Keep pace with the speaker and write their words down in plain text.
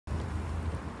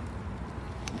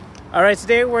All right,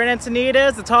 today we're in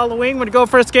Encinitas. It's Halloween. We're gonna go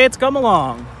for skates. Come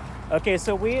along. Okay,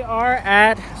 so we are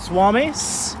at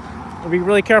Swami's. We'll be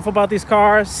really careful about these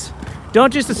cars.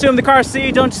 Don't just assume the car's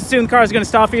C. Don't just assume the car's gonna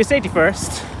stop for your safety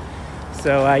first.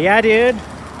 So yeah, dude.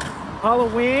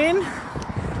 Halloween.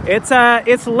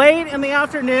 It's late in the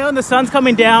afternoon. The sun's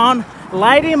coming down.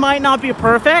 Lighting might not be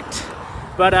perfect,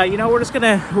 but you know, we're just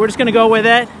gonna go with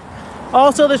it.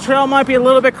 Also, the trail might be a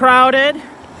little bit crowded,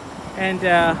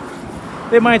 and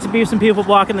there might be some people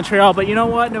blocking the trail, but you know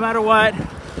what? No matter what,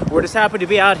 we're just happy to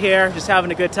be out here, just having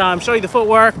a good time. Show you the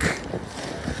footwork.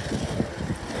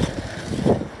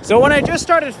 So when I just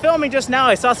started filming just now,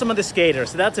 I saw some of the skaters.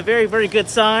 So that's a very, very good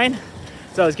sign.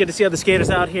 So it's good to see other skaters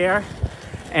out here.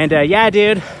 And yeah,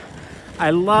 dude, I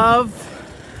love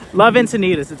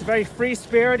Encinitas. It's very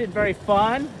free-spirited, very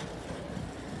fun.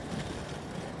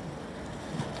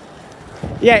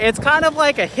 Yeah, it's kind of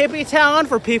like a hippie town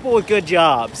for people with good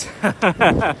jobs.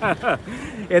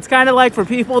 It's kind of like for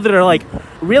people that are like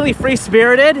really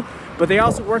free-spirited, but they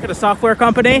also work at a software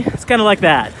company. It's kind of like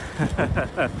that.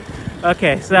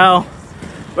 Okay, so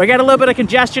we got a little bit of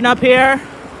congestion up here.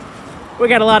 We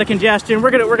got a lot of congestion.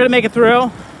 We're gonna make it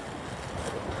through.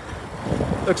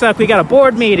 Looks like we got a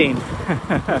board meeting.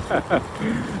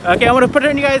 Okay, I'm gonna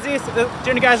turn you guys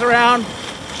around.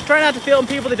 Just try not to film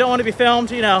people that don't want to be filmed,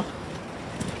 you know.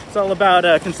 It's all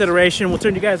about consideration. We'll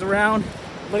turn you guys around.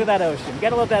 Look at that ocean. You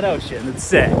gotta love that ocean. It's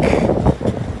sick.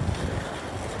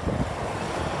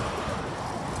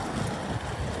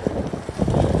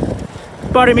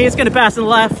 Pardon me, it's gonna pass on the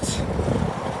left.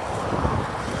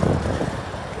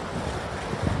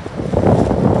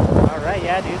 All right,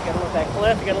 yeah, dude, gotta love that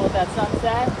cliff. You gotta love that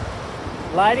sunset.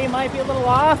 Lighting might be a little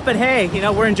off, but hey, you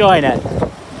know, we're enjoying it.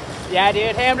 Yeah,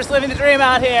 dude. Hey, I'm just living the dream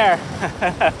out here.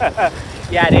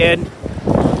 Yeah, dude.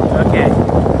 Okay.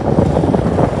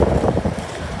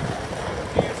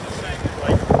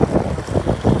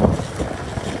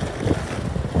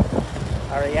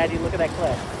 Alright, yeah, dude, look at that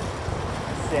cliff.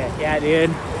 Sick, yeah, dude.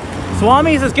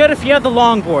 Swami's is good if you have the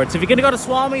longboard. So if you're gonna go to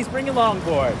Swami's, bring your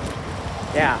longboard.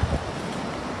 Yeah.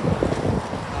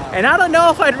 And I don't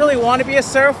know if I'd really want to be a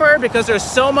surfer because there's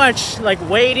so much like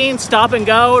waiting, stop and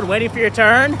go, and waiting for your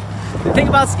turn. The thing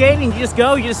about skating, you just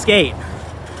go, you just skate.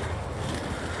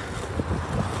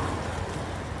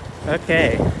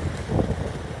 Okay.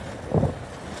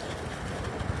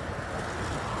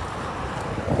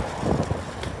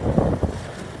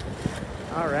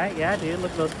 All right, yeah, dude,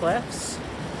 look at those cliffs.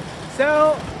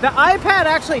 So the iPad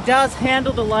actually does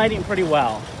handle the lighting pretty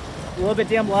well. A little bit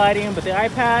dim lighting, but the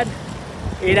iPad,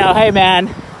 you know, hey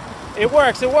man, it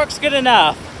works good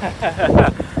enough.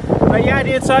 But yeah,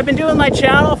 dude, so I've been doing my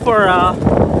channel for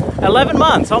 11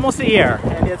 months, almost a year,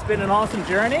 and it's been an awesome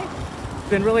journey.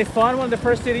 Been really fun. One of the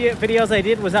first videos I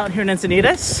did was out here in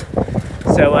Encinitas.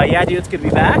 So yeah, dude, it's good to be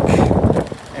back,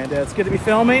 and it's good to be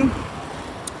filming.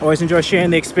 Always enjoy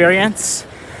sharing the experience.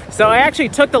 So I actually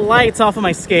took the lights off of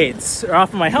my skates, or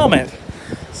off of my helmet.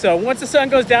 So once the sun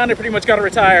goes down, I pretty much got to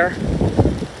retire.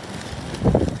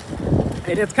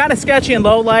 And it's kind of sketchy in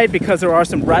low light because there are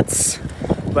some ruts,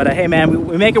 but hey man,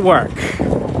 we make it work.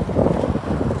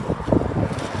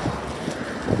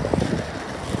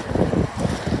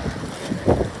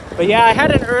 But yeah, I had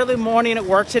an early morning at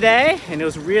work today, and it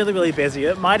was really, really busy.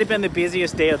 It might have been the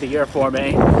busiest day of the year for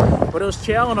me, but it was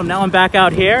chill, and now I'm back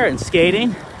out here and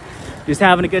skating, just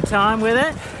having a good time with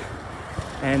it.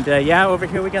 And yeah, over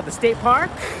here we got the state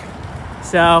park.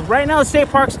 So right now the state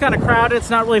park's kind of crowded. It's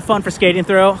not really fun for skating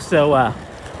through, so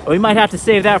we might have to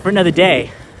save that for another day.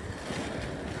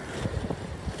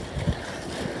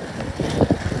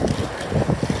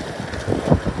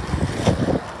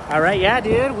 All right, yeah,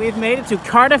 dude, we've made it to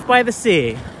Cardiff by the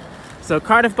Sea. So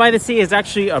Cardiff by the Sea is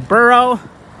actually a borough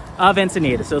of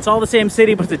Encinitas. So it's all the same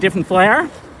city, but it's a different flair.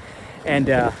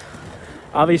 And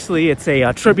obviously it's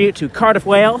a tribute to Cardiff,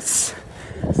 Wales.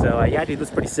 So yeah, dude, that's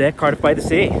pretty sick. Cardiff by the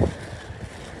Sea.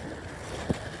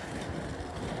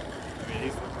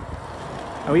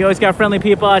 And we always got friendly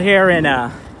people out here in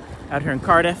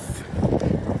Cardiff.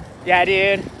 Yeah,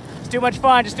 dude, it's too much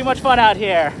fun. Just too much fun out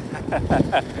here.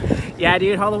 Yeah,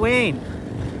 dude, Halloween.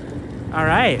 All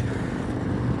right.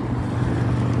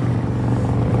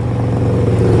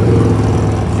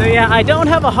 So yeah, I don't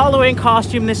have a Halloween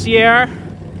costume this year.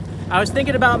 I was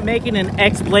thinking about making an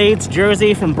X-Blades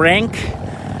jersey from Brink,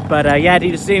 but yeah,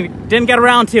 dude, just didn't get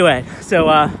around to it.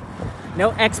 So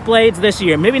no X-Blades this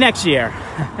year, maybe next year.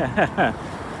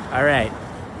 All right.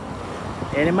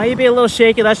 And it might be a little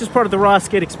shaky. That's just part of the raw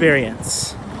skate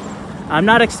experience. I'm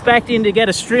not expecting to get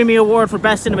a Streamy Award for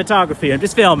Best Cinematography. I'm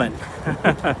just filming.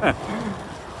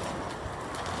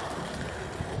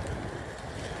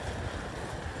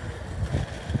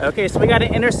 Okay, so we got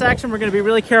an intersection. We're gonna be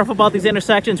really careful about these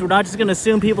intersections. We're not just gonna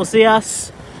assume people see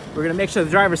us. We're gonna make sure the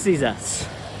driver sees us.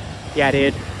 Yeah,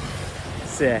 dude.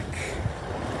 Sick.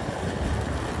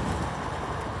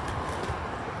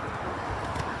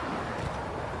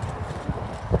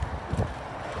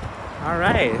 All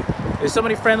right. There's so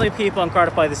many friendly people in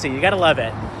Cardiff by the Sea. You gotta love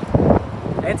it.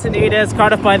 Encinitas,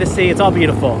 Cardiff by the Sea. It's all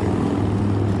beautiful.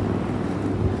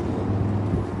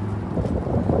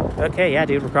 Okay, yeah,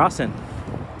 dude, we're crossing.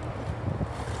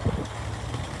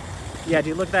 Yeah,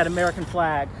 dude, look at that American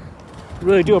flag.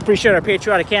 Really do appreciate our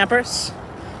patriotic campers.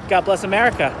 God bless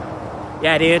America.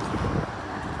 Yeah, dude.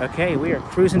 Okay, we are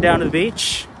cruising down to the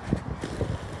beach.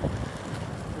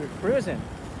 We're cruising.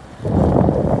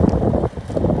 All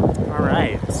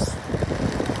right.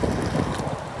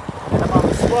 And I'm on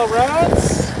the slow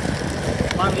roads.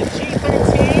 I'm on the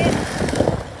G13,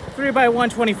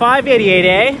 3x125,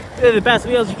 88A. They're the best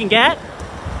wheels you can get.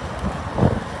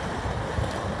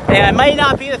 And I might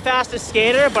not be the fastest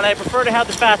skater, but I prefer to have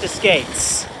the fastest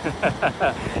skates.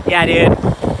 Yeah, dude.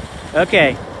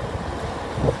 Okay.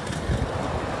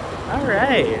 All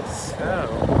right, so.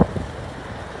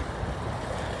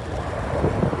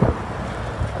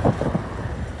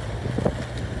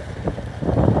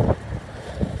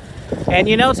 And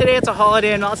you know, today it's a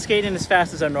holiday. I'm not skating as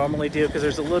fast as I normally do because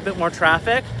there's a little bit more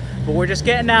traffic, but we're just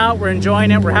getting out, we're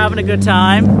enjoying it, we're having a good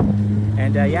time.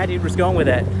 And yeah, dude, we're just going with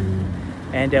it.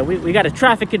 And we got a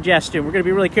traffic congestion. We're gonna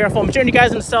be really careful. I'm showing you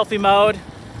guys in selfie mode.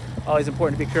 Always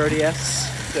important to be courteous.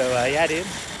 So yeah, dude,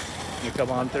 you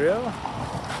come on through.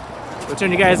 We'll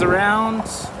turn you guys around.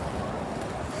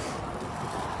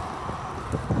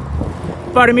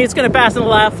 Pardon me, it's gonna pass on the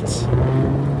left.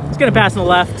 It's gonna pass on the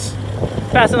left.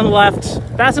 Passing on the left.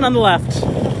 Passing on the left.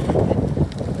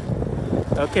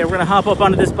 Okay, we're gonna hop up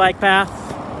onto this bike path.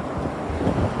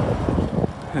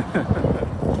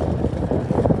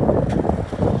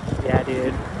 Yeah,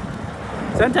 dude.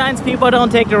 Sometimes people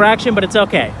don't take direction, but it's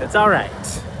okay. It's all right.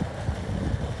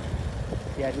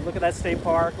 Yeah, dude, look at that state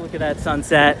park. Look at that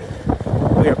sunset.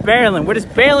 We are barreling. We're just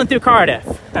barreling through Cardiff.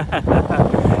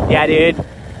 Yeah, dude.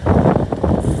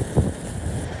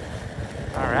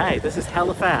 All right, this is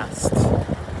hella fast.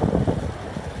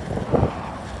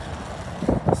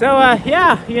 So,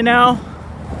 yeah, you know,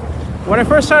 when I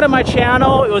first started my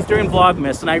channel, it was during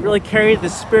Vlogmas, and I really carried the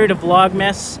spirit of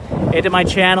Vlogmas into my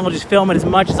channel, just filming as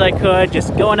much as I could,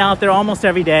 just going out there almost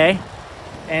every day.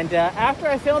 And after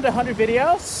I filmed 100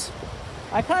 videos,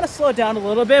 I kind of slowed down a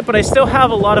little bit, but I still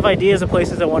have a lot of ideas of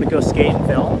places I want to go skate and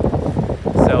film.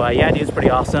 So, yeah, dude, it's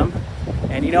pretty awesome.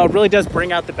 And, you know, it really does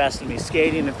bring out the best of me,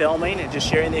 skating and filming and just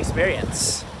sharing the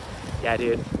experience. Yeah,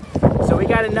 dude. So we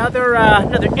got another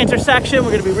intersection.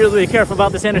 We're gonna be really, really careful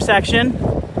about this intersection.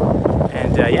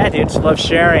 And yeah, dude, just love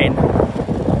sharing.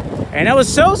 And I was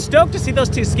so stoked to see those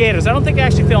two skaters. I don't think I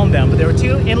actually filmed them, but there were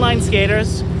two inline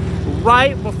skaters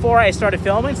right before I started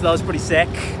filming, so that was pretty sick.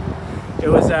 It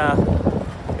was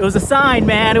a sign,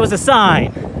 man. It was a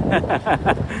sign.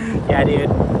 Yeah, dude.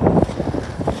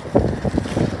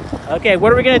 Okay,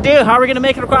 what are we gonna do? How are we gonna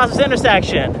make it across this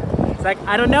intersection? It's like,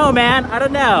 I don't know, man. I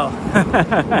don't know.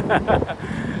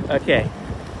 Okay.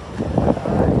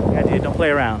 Yeah, dude, don't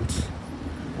play around.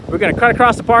 We're gonna cut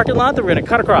across the parking lot, then we're gonna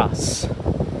cut across. All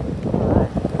right.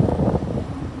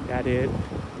 Yeah, dude.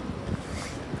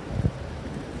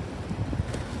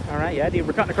 All right, yeah, dude,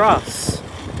 we're cutting across.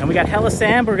 And we got hella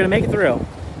sand, but we're gonna make it through.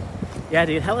 Yeah,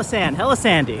 dude, hella sand, hella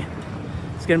sandy.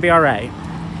 It's gonna be all right.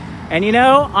 And you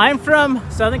know, I'm from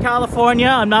Southern California.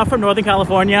 I'm not from Northern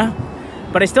California.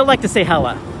 But I still like to say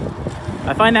hella.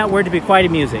 I find that word to be quite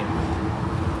amusing.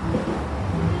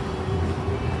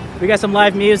 We got some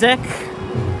live music.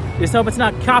 Just hope it's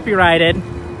not copyrighted.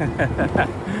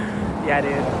 Yeah,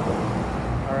 dude.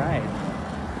 All right.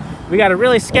 We got a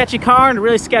really sketchy car in a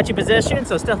really sketchy position,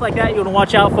 so stuff like that you want to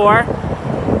watch out for.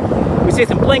 We see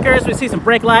some blinkers, we see some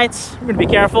brake lights. We're gonna be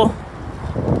careful.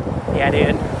 Yeah,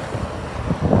 dude.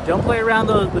 Don't play around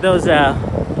with those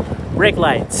brake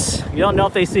lights. You don't know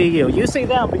if they see you. You see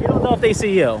them, but you don't know if they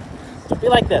see you. So be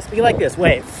like this,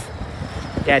 wave.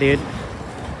 Yeah, dude.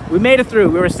 We made it through.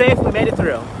 We were safe, we made it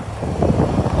through.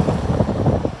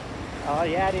 Oh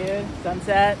yeah, dude.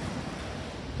 Sunset.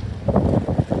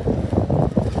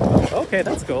 Okay,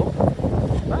 that's cool.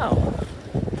 Wow.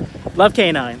 Love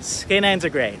canines. Canines are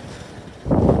great.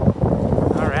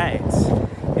 All right.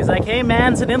 He's like, hey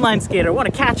man, it's an inline skater. I want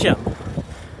to catch him.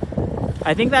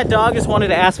 I think that dog just wanted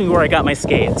to ask me where I got my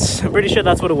skates. I'm pretty sure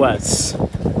that's what it was.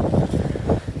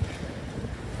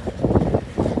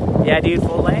 Yeah, dude,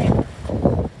 full lane.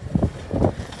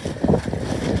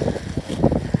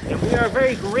 And we are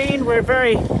very green, we're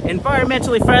very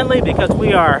environmentally friendly because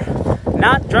we are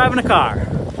not driving a car.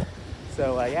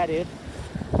 So yeah, dude.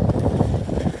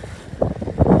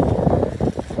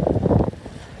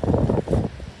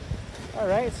 All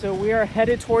right, so we are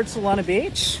headed towards Solana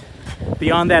Beach.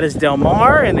 Beyond that is Del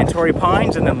Mar, and then Torrey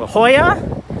Pines, and then La Jolla,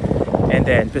 and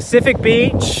then Pacific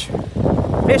Beach,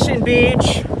 Mission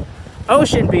Beach,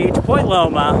 Ocean Beach, Point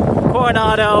Loma,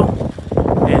 Coronado,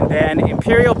 and then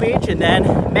Imperial Beach, and then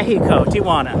Mexico,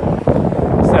 Tijuana.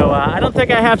 So I don't think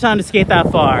I have time to skate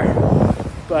that far,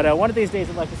 but one of these days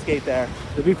I'd like to skate there.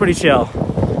 It'll be pretty chill.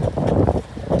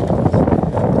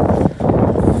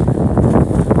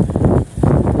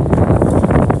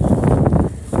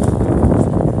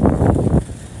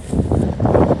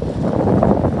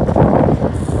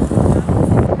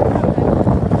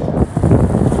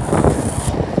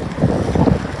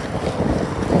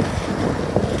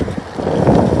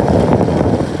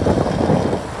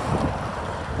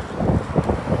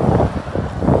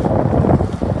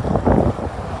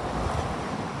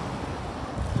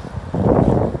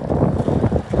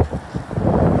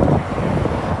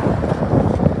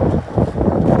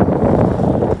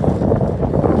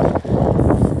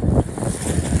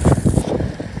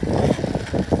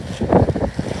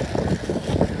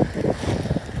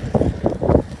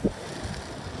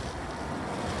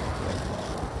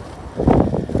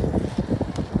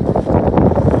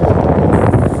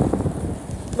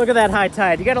 Look at that high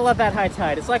tide. You gotta love that high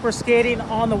tide. It's like we're skating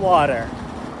on the water.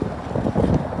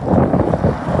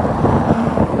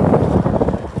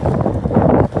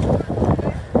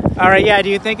 All right, yeah,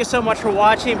 dude, thank you so much for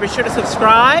watching. Be sure to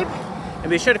subscribe and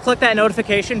be sure to click that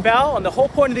notification bell. And the whole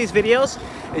point of these videos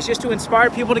is just to inspire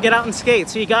people to get out and skate.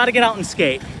 So you gotta get out and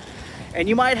skate. And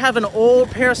you might have an old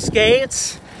pair of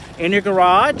skates in your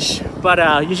garage,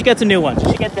 but you should get some new ones. You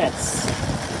should get this.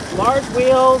 Large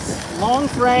wheels, long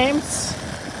frames.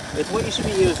 It's what you should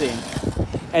be using.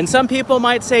 And some people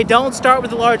might say, don't start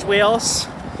with the large wheels.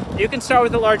 You can start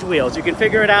with the large wheels. You can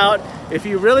figure it out. If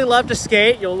you really love to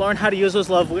skate, you'll learn how to use those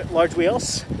large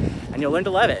wheels and you'll learn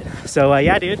to love it. So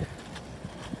yeah, dude.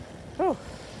 Whew.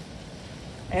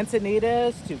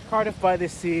 Encinitas to Cardiff by the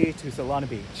Sea to Solana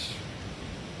Beach.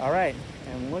 All right,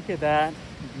 and look at that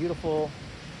beautiful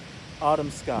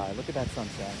autumn sky. Look at that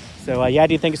sunset. So yeah,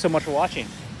 dude, thank you so much for watching.